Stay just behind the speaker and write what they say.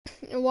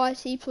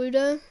YT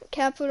Pluto,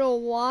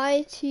 capital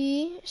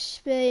YT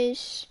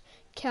space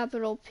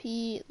capital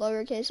P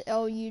lowercase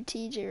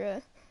LUT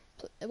 0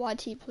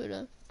 YT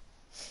Pluto.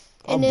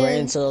 Our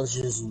brain cells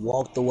just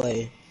walked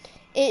away.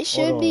 It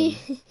should be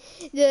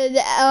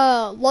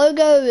the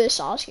logo is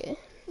Sasuke.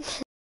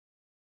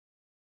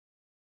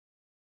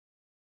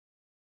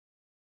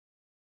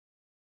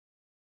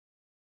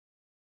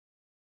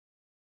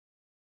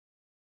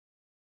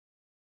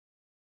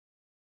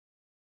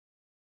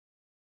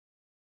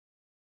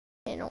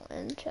 Channel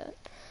and chat.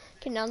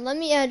 Okay, now let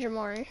me add your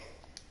Mari.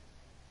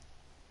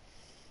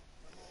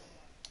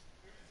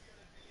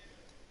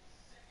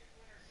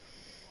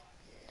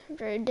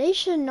 They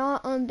should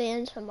not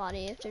unban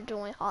somebody if they're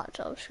doing hot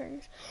tub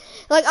streams.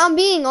 Like, I'm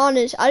being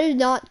honest, I do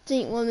not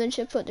think women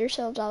should put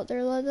themselves out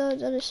there like that.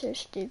 That is so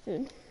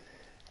stupid.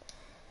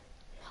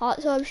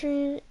 Hot tub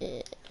streams?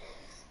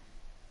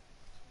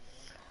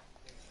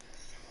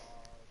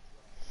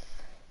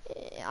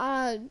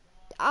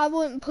 I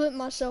wouldn't put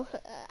myself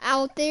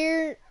out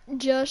there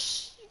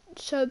just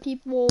so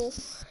people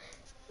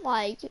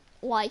like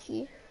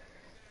you.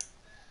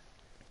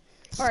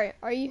 Alright,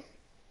 are you?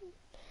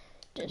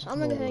 I'm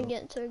gonna go ahead and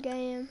get into a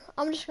game.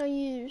 I'm just gonna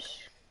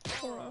use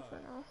Cora for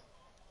now.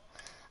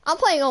 I'm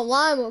playing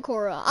online with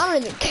Cora. I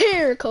don't even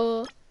care,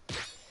 Cora.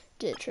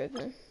 Did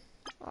tripping.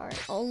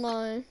 Alright,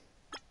 online.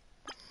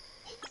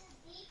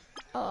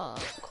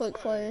 Quick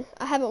play.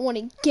 I haven't won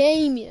a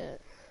game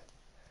yet.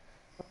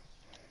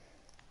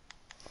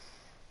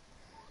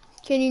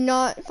 Can you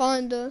not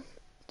find the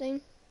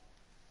thing?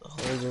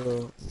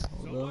 Hold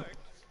up.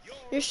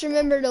 Just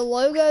remember the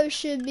logo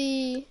should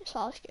be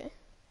Sasuke.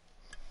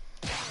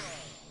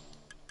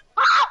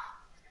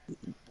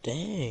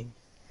 Dang,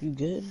 you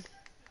good?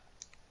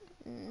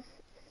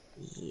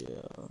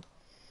 Yeah.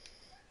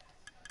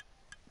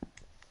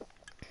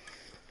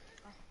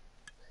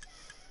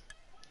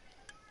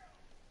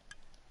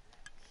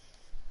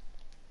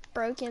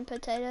 Broken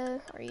potato?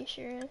 Are you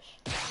serious?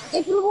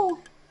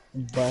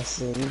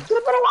 Bussin.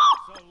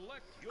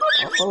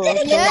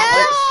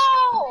 Yes!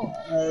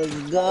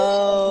 Let's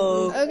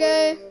go.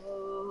 Okay.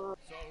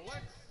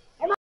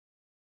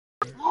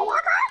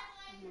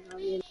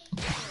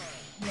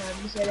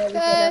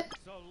 Okay.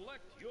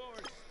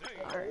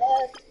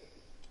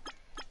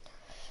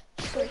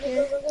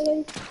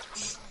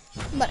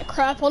 I'm about to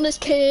crap on this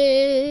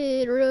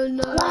kid real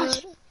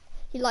nice.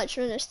 He likes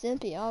Ren and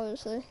Stimpy,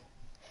 obviously.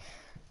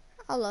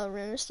 I love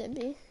Ren and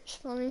Stimpy. It's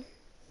funny.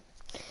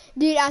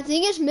 Dude, I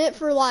think it's meant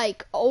for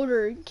like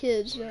older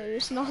kids though.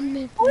 It's not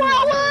meant for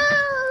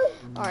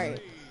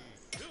Alright.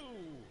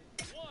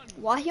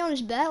 Why he on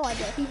his back like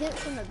that? He hit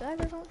from the back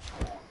or something?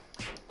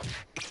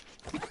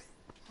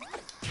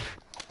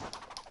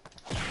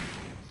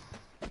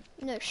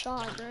 No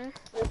shot, bro.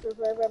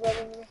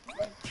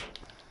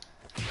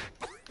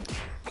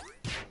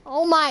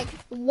 Oh my,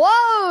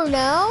 whoa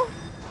now.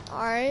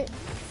 Alright.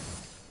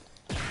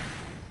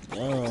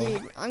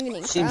 Dude, I'm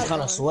getting seems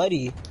kind of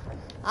sweaty.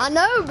 I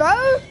know,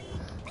 bro.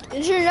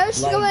 Is there no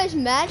skill-based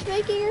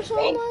matchmaking or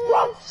something like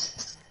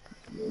that?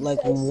 Like,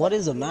 what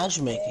is a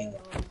matchmaking?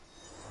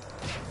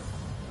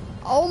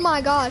 Oh my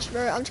gosh,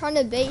 bro. I'm trying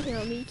to bait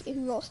him. He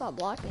won't stop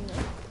blocking me.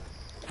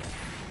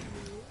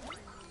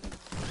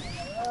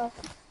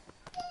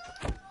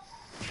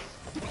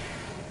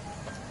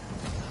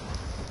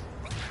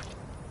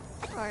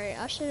 Alright,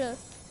 I should've.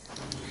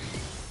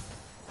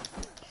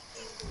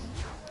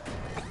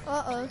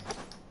 Uh-oh.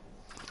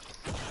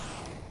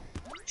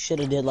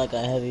 Shoulda did like a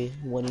heavy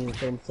when he was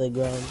from the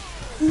playground.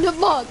 The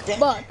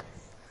bug.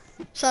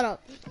 Shut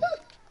up.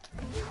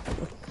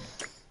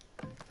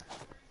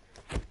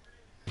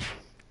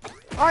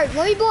 Alright,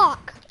 let me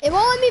block. It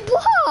won't let me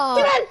block.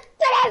 Oh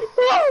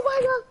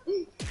my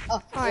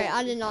god. Alright,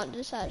 I did not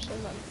just actually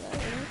let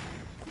that.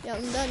 Yeah,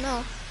 I'm done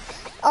now.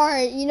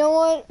 Alright, you know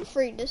what?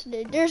 Freak this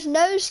dude. There's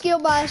no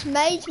skill-based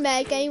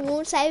matchmaking.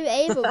 Won't save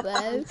evil,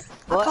 bro.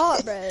 I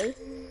caught, bro.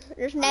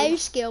 There's no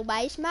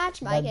skill-based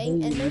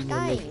matchmaking in this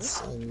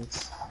game.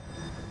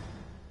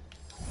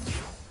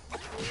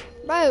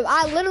 Bro,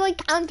 I literally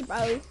can't,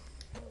 bro.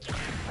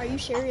 Are you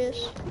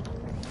serious?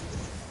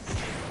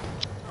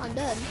 I'm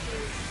dead.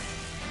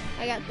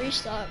 I got 3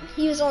 stock.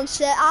 He was on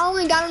set. I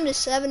only got him to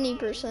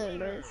 70%,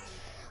 bro.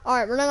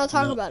 Alright, we're not gonna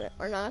talk about it.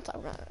 We're not gonna talk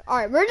about it.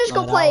 Alright, we're just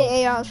gonna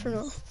play AIs for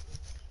now.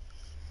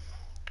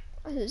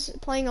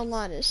 Playing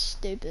online is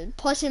stupid.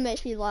 Plus, it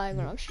makes me lag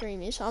when I'm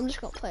streaming, so I'm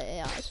just gonna play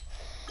AIs.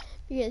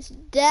 Because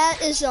that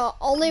is the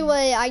only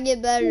way I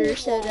get better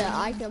so that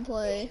I can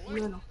play.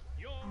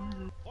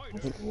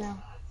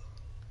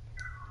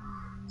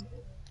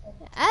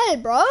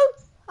 Add, bro.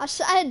 I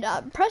said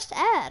pressed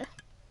add.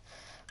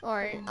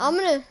 Alright, I'm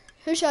gonna.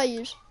 Who should I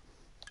use?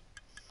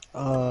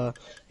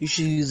 You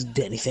should use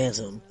Danny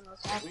Phantom.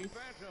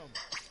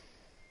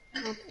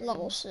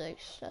 Level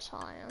 6. That's how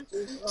I am.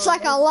 It's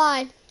like I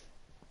lie.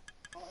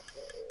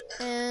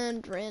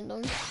 And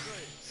random.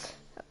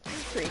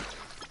 Freak.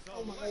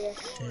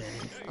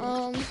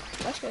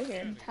 Let's go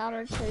here.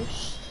 Powder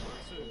toast.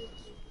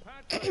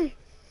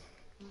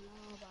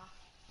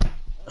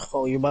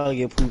 Oh, you're about to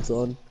get pooped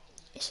on.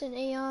 It's an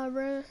AI,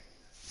 bro.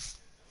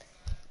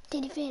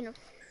 Danny Phantom.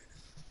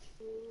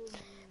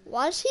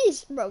 Why is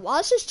his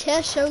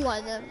chest so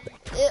like that?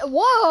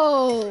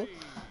 Whoa!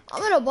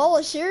 I'm in a bowl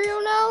of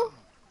cereal now?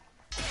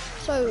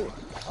 So,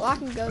 I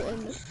can go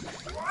in the...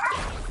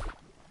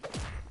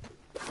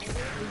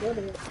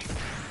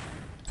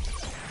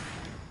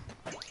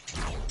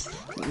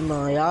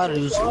 No, y'all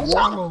do some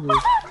whoa.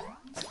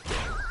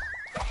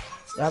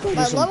 Y'all can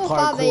do some level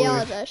 5 AI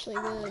parkour. is actually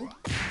good.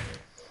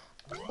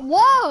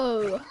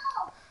 Whoa!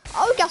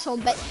 Oh, we got some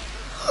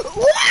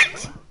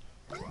What?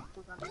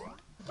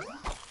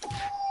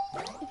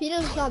 If he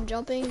doesn't stop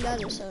jumping, that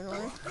is so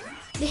annoying.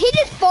 Did he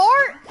just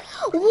fart?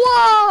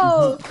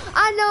 Whoa!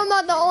 I know I'm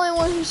not the only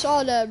one who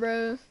saw that,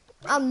 bro.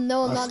 I'm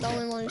not the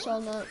only one who saw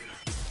that.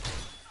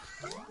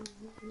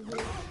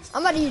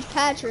 I'm about to use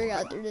Patrick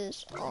after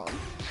this.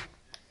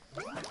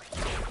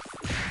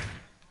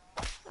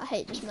 I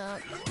hate this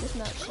map. This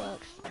map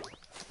sucks.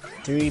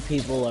 3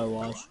 people are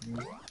watching.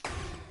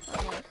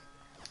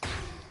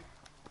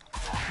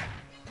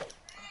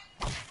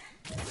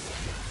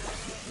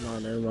 No,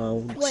 never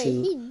mind. Wait,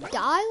 he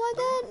died like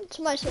that?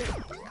 Somebody said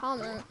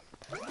comment.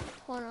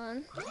 Hold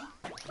on.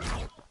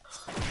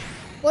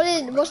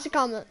 What's the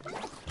comment?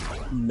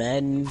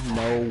 Men,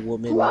 no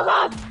women,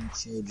 no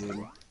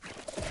children.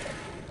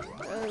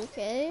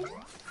 Okay.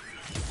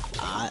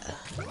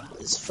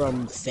 It's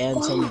from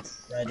Phantom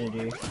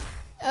Predator.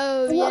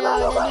 Oh yeah,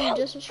 that dude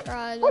just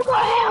subscribed. I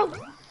got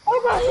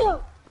him!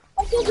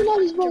 I'm catching all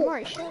these bullets.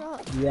 Jamari, shut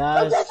up.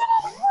 Yes.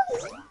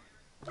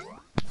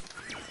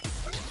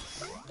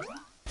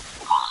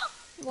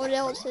 What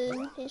else did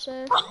he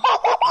say?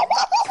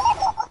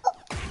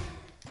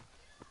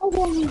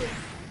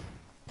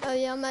 Oh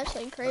yeah, I'm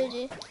actually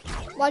crazy.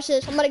 Watch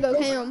this, I'm gonna go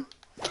ham.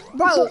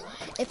 Bro,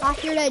 if I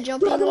hear that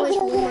jumping noise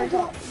one more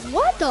time.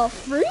 What the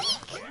freak?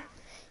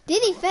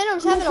 Danny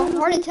Phantom's having a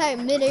heart attack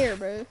midair,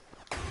 bro.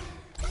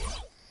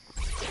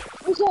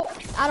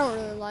 I don't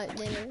really like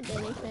Danny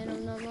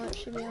Phantom that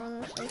much, to be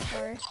honest. I'm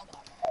sorry.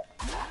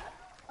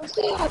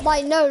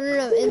 Like, no,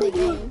 in the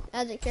game.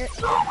 As a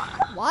character.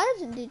 Why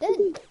does it do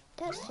that?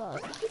 That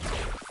sucks.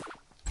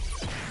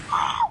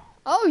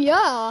 Oh,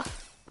 yeah.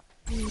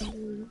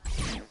 Dude,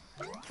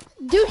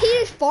 he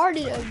just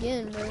farted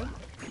again, bro.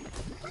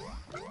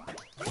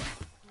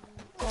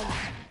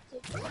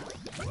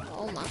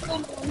 Oh my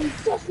god.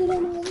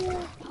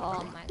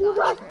 Oh my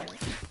gosh,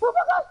 bro.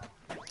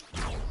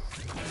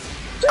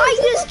 I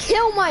just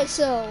killed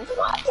myself.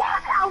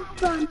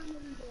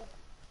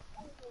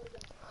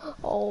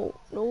 Oh,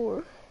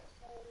 Lord.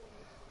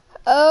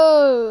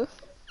 Oh,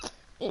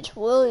 it's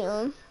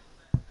William.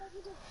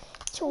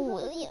 It's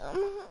William.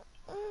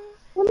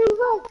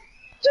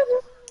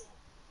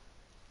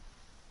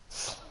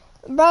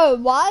 Bro,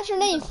 why is your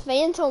name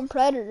Phantom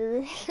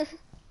Predator?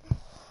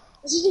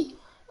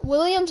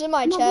 William's in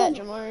my chat,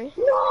 Jamari.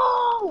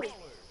 No!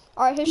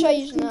 Alright, who should I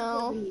use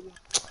now?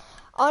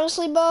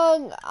 Honestly,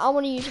 Bug, I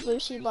want to use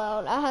Lucy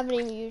Loud. I haven't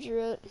even used her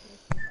yet.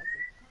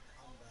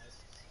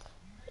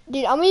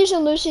 Dude, I'm using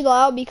Lucy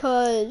Loud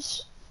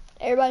because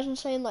everybody's been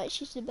saying, like,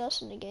 she's the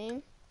best in the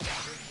game.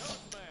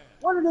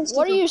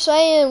 What are you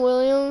saying,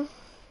 William?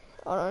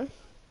 Hold on.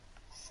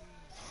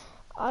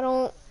 I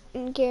don't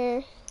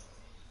care.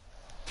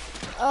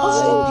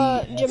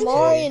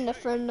 Jamari and a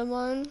friend of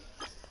mine.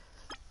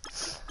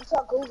 What's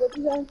up, cool? What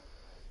you saying?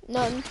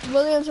 Nothing.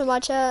 William's in my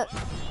chat.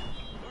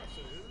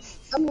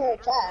 I'm in your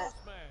chat.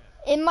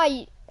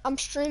 I'm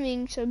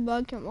streaming so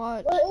Bug can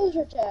watch. Where is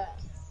your chat?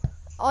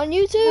 On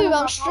YouTube,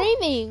 I'm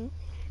streaming.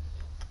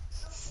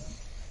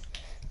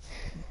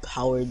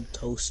 Powered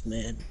Toast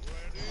Man.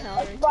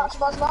 Box.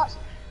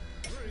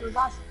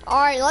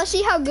 Alright, let's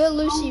see how good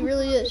Lucy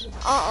really is.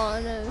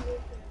 No.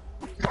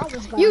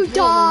 You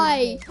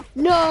die!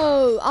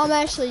 No, I'm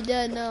actually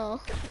dead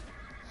now.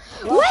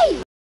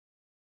 Wait!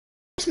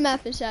 This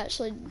map is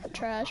actually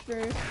trash,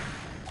 bro.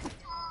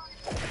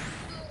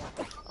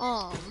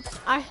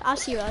 I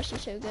see why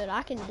she's so good.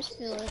 I can just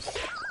feel it.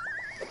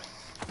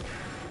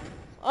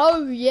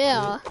 Oh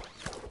yeah.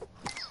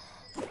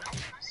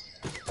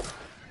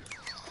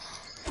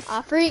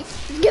 I freak.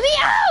 Get me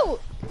out!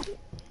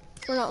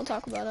 We're not gonna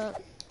talk about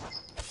that.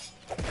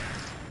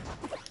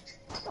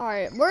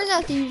 Alright, we're gonna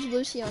have to use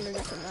Lucy on a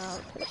different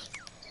map.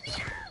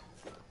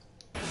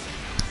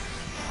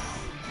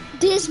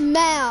 This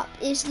map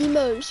is the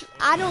most,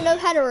 I don't know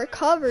how to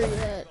recover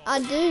yet. I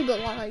do, but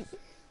like,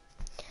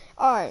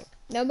 alright,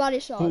 nobody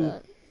saw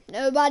that.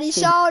 Nobody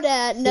saw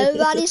that.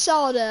 Nobody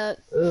saw that.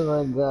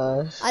 Oh my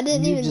gosh. I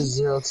didn't even.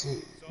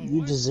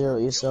 You just zero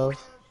yourself.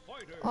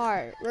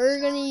 Alright, we're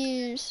gonna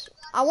use.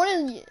 I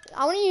wanna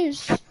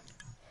use.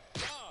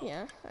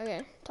 Yeah.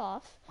 Okay.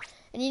 Toph.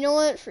 And you know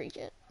what? Freak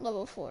it.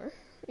 Level 4.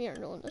 We aren't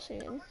doing this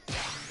again.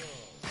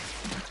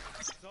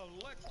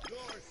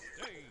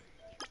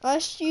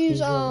 Let's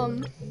use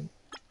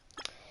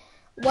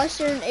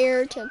Western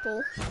Air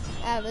Temple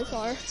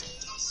Avatar.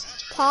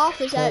 Toph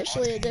is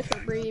actually a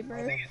different breed,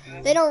 bro.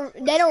 They don't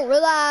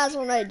realize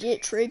when they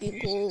get tricky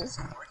cool.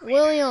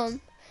 William,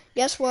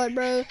 guess what,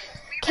 bro?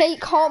 Kate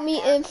caught me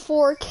in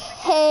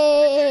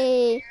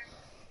 4K.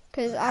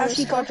 Cause I How was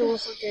she thought you talking. were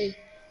 4K?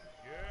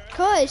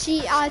 Cause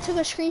I took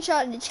a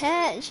screenshot in the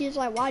chat and she was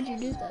like, "Why'd you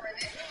do that?"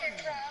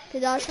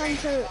 Cause I was trying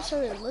to show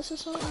her a list or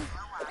something.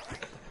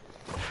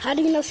 How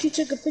do you know she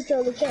took a picture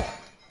of the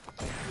cat?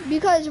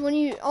 Because when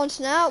you on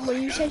Snap,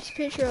 when you take a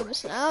picture of a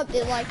Snap,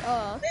 it like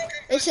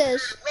it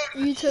says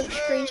you took a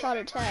screenshot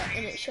of chat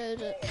and it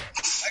shows it.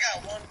 I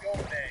got one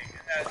gold egg. It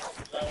has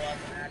to blow up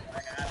and act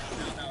like I haven't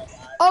found out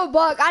about it. Oh,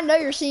 Buck, I know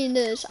you're seeing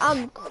this.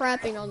 I'm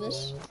crapping on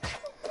this.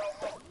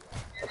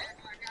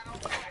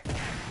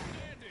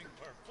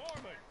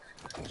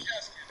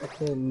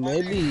 Okay,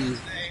 maybe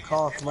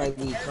cough might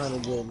be kind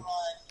of good.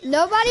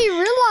 Nobody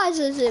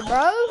realizes it,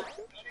 bro.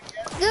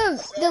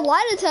 The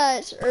light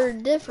attacks are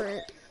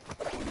different,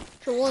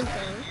 for one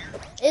thing.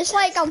 It's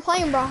like I'm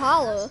playing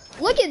Brawlhalla.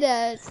 Look at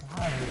that.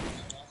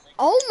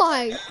 Oh my.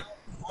 I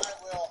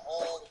will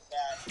hold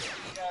that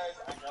because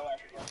I know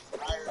everyone's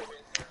tired of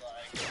it.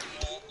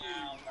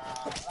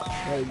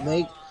 They're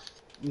like,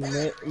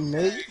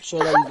 Make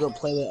sure that you go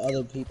play with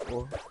other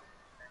people,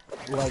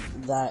 like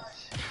that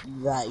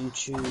you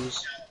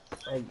choose.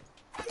 Like,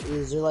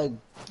 is there like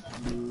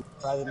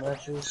private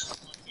matches?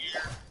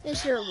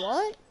 Is there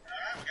what?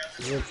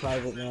 Is there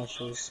private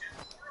matches?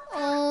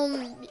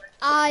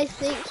 I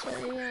think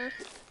so, yeah.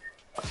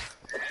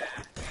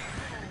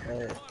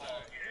 Right.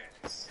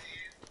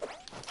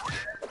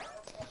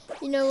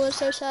 You know what's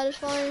so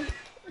satisfying?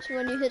 It's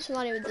when you hit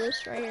somebody with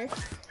this right here.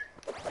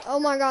 Oh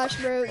my gosh,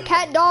 bro.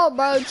 Cat dog,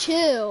 bro,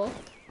 chill.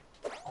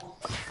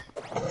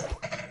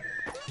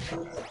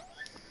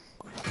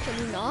 Can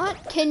you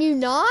not? Can you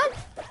not?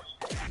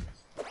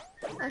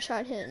 I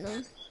tried hitting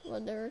them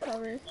with the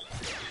recovery.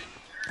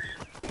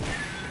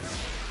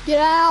 Get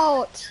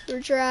out!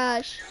 You're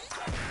trash.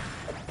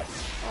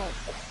 Oh.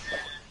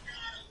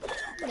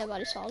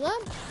 Nobody saw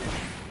that.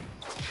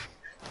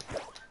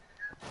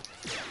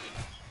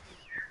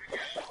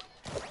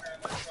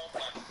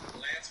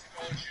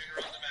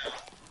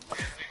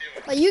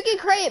 Like, you can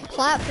create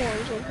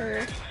platforms with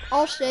her.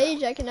 Off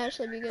stage, that can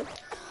actually be good.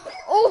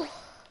 Oh!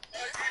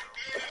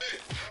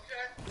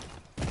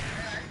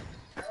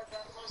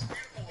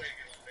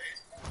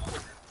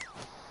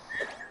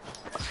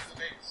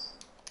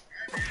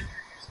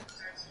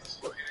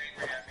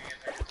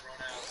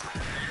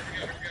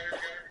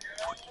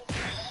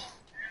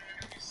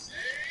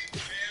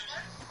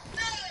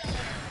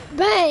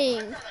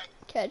 Bang!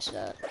 Catch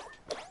that.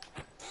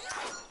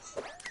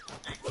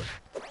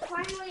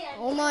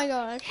 Oh my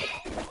gosh.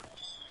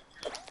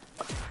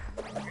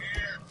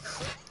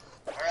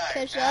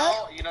 Catch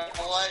that. you know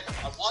what?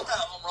 I want that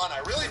home run. I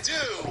really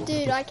do.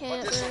 Dude, I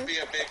can't. This would be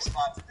a big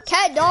spot. For this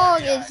Cat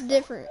dog is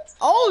different.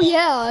 Oh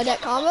yeah, that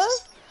combo.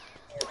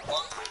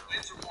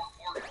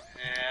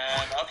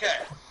 And okay,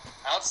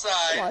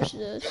 outside. Watch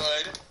this.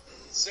 Good.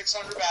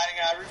 600 batting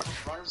average.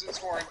 Runners in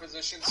scoring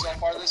position so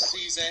far this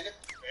season.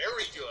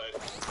 Very good.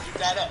 Keep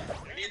that up.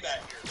 We need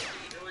that here.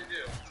 We really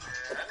do.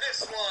 And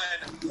this one,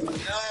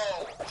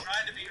 no.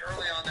 Trying to be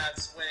early on that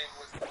swing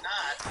was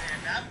not.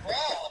 And that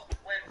ball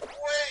went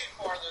way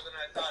farther than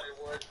I thought it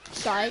would.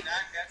 Psych. And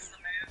that gets the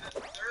man to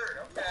the third.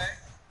 Okay.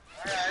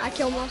 All right. I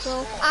killed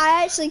myself.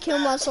 I actually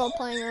killed myself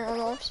playing her on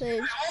off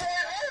stage.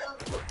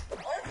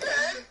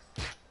 Okay.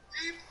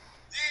 Deep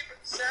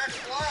sack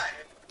fly.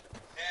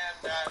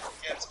 And that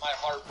gets my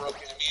heart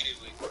broken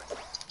immediately.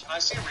 Can I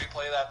see a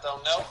replay of that though?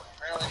 No,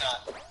 apparently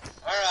not.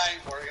 Alright,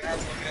 we're gonna have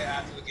to look at it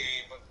after the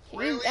game, but Can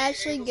you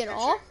actually get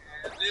off?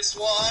 And this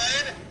one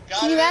got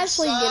Can you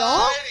actually get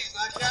off? He's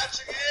not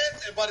catching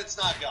it, but it's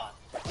not gone.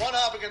 One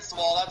up against the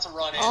wall, that's a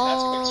run in.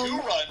 That's gonna be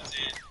 2 runs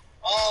in.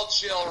 All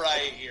chill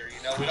right here.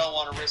 You know, we don't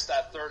want to risk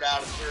that third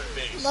out of third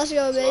base. Let's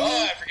go, baby.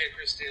 Oh, I forget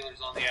Chris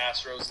Taylor's on the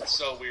Astros. It's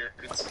so weird.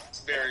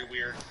 It's very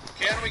weird.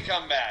 Can we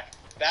come back?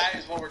 That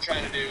is what we're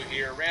trying to do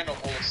here. Randall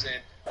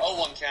Olson,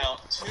 0-1 count,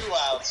 2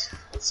 outs.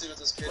 Let's see what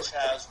this pitch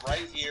has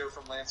right here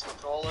from Lance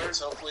McCullers.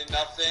 Hopefully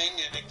nothing,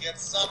 and it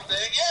gets something.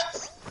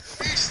 Yes!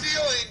 He's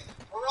stealing.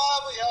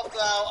 Probably helped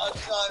out a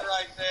ton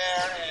right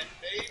there, and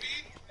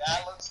maybe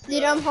that looks good.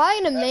 Dude, I'm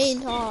probably gonna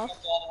main toss.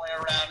 All the way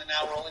around, and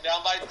now we're only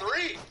down by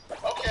 3.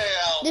 Okay,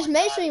 Al. This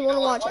makes me want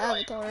to watch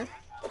Avatar.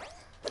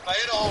 If I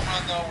hit a home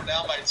run, though, we're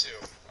down by 2.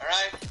 All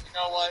right? You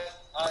know what?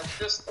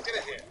 Just get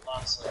a hit,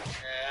 honestly.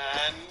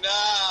 And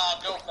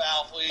go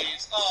foul,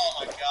 please. Oh,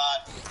 my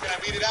God. Can I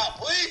beat it out?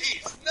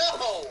 Please!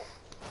 No!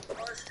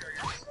 Marshall,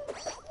 you're so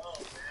slow,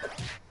 man.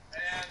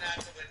 And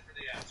that's a win for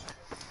the Astros.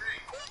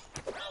 Great.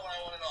 Not what I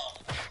want at all.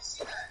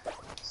 See that?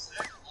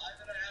 Sack fly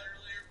that I had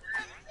earlier?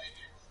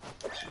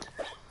 Where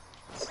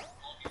is it?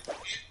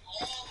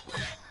 All the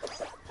way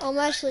up. Oh, I'm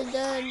actually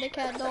dead, the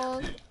cat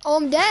dog. Oh,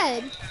 I'm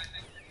dead.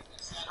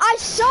 I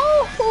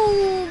saw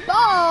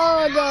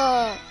Bug.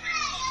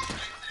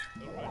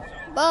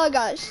 Bug,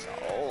 I saw.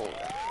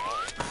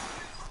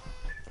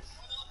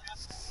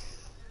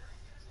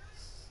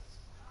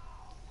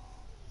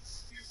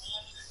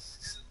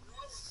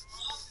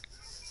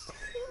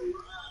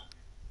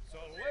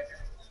 Select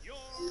your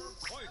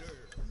fighter.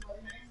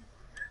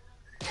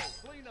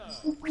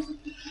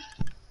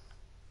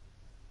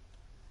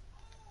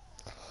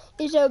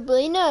 Is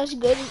Oblina as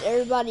good as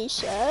everybody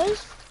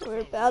says?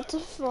 We're about to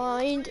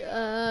find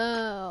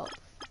out.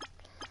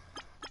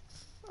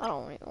 I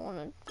don't even want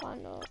to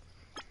find out.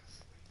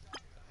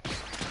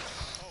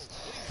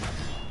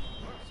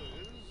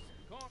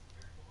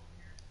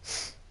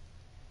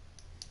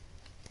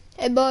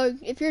 Hey Bug,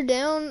 if you're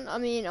down, I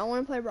mean, I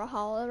want to play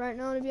Brawlhalla right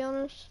now, to be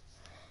honest.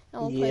 I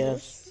want to play Yeah.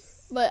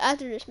 this, but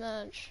after this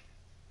match.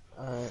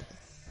 Alright.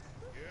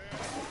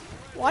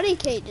 Why did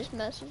Kate just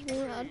message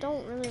me? I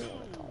don't really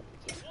want to talk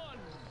with you.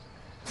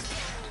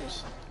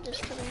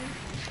 Just kidding.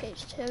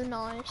 Kate's too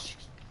nice.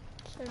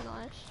 So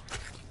nice.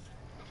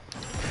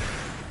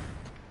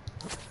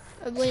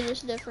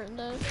 Oblina's different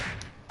though.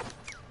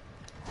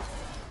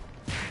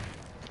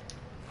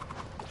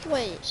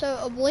 Wait, so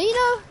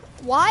Oblina,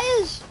 why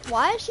is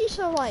she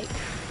so like?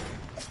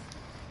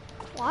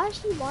 Why is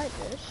she like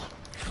this?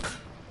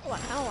 Oh, I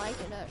kind of like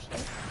it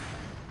actually.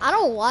 I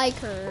don't like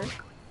her.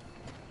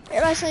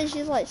 Everybody saying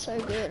she's like so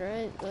good,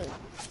 right? But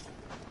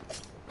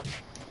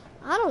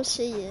I don't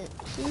see it.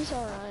 She's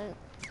alright.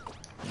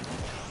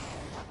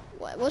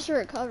 What's her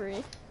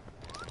recovery?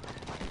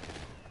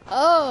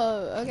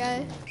 Oh,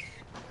 okay.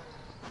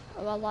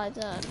 Oh, I like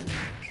that.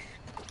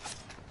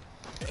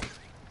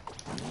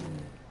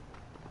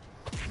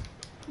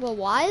 But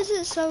why is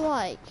it so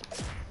like?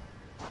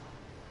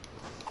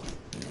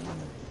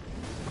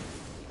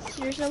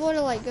 There's nowhere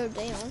to like go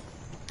down.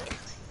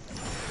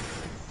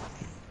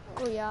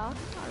 Oh yeah,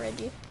 I read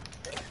you.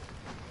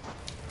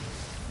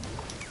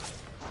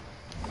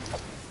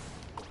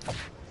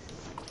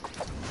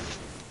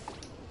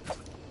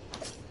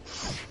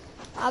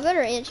 I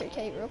better answer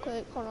Kate real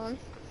quick. Hold on.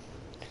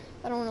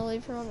 I don't want to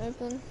leave her on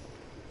open.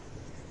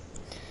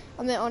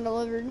 I meant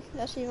undelivered.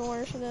 That's even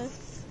worse today.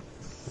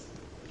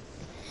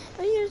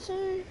 Oh, yes,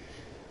 sir.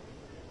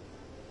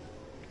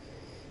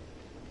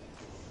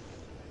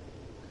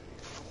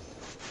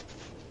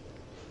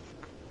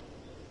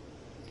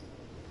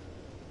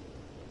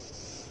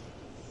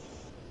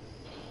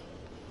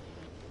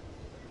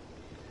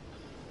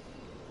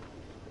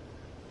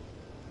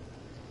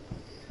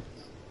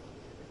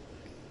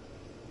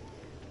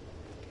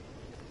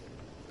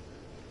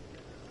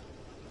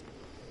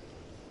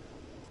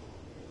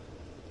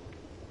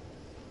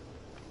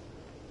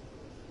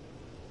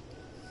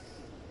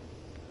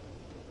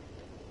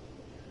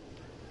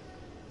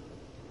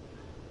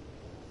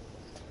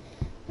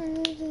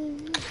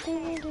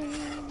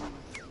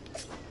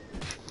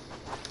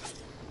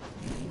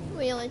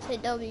 We only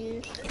take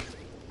W's.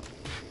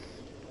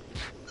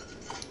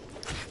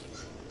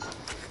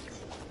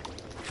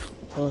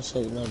 I want to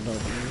say no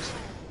W's.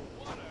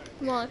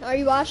 Come on, are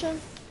you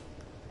watching?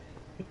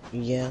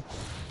 Yeah.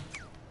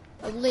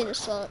 Oblina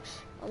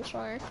sucks. I'm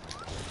sorry.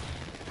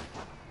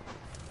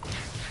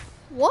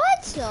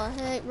 What the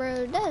heck,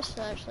 bro? That's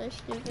actually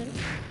stupid.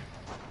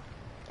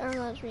 That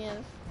reminds me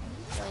of.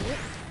 Wait.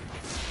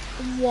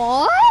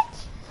 What?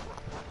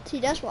 See,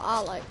 that's what I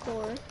like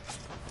for.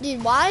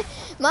 Dude, why?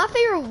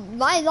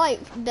 My like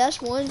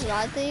best ones that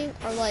I think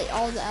are like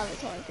all the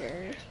Avatar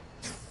characters.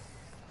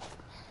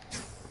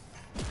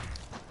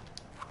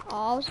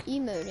 Oh, I was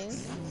emoting.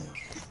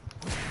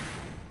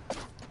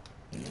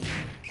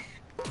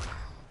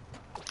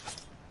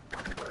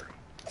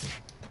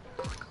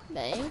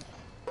 Dang.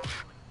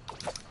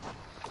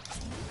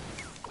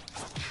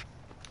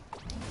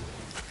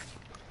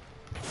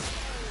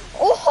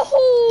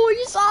 Oh,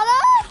 you saw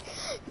that?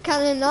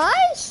 Kinda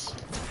nice.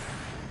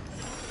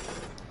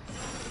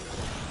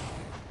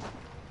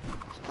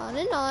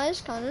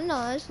 Kinda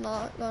nice,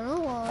 not gonna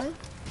lie.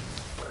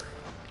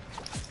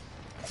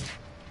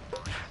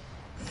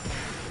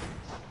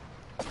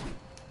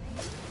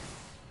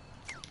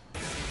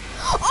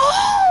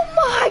 Oh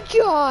my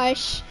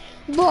gosh!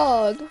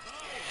 Bug,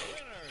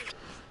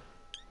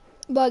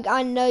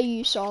 I know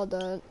you saw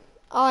that.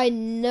 I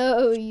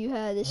know you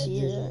had to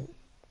see that.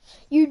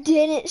 You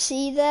didn't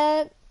see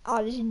that?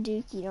 I just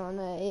dookied on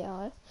that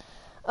AI.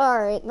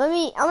 Alright,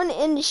 I'm gonna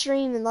end the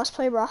stream and let's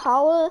play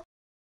Brawlhalla.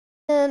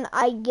 And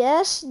I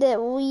guess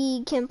that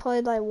we can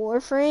play like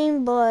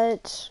Warframe,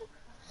 but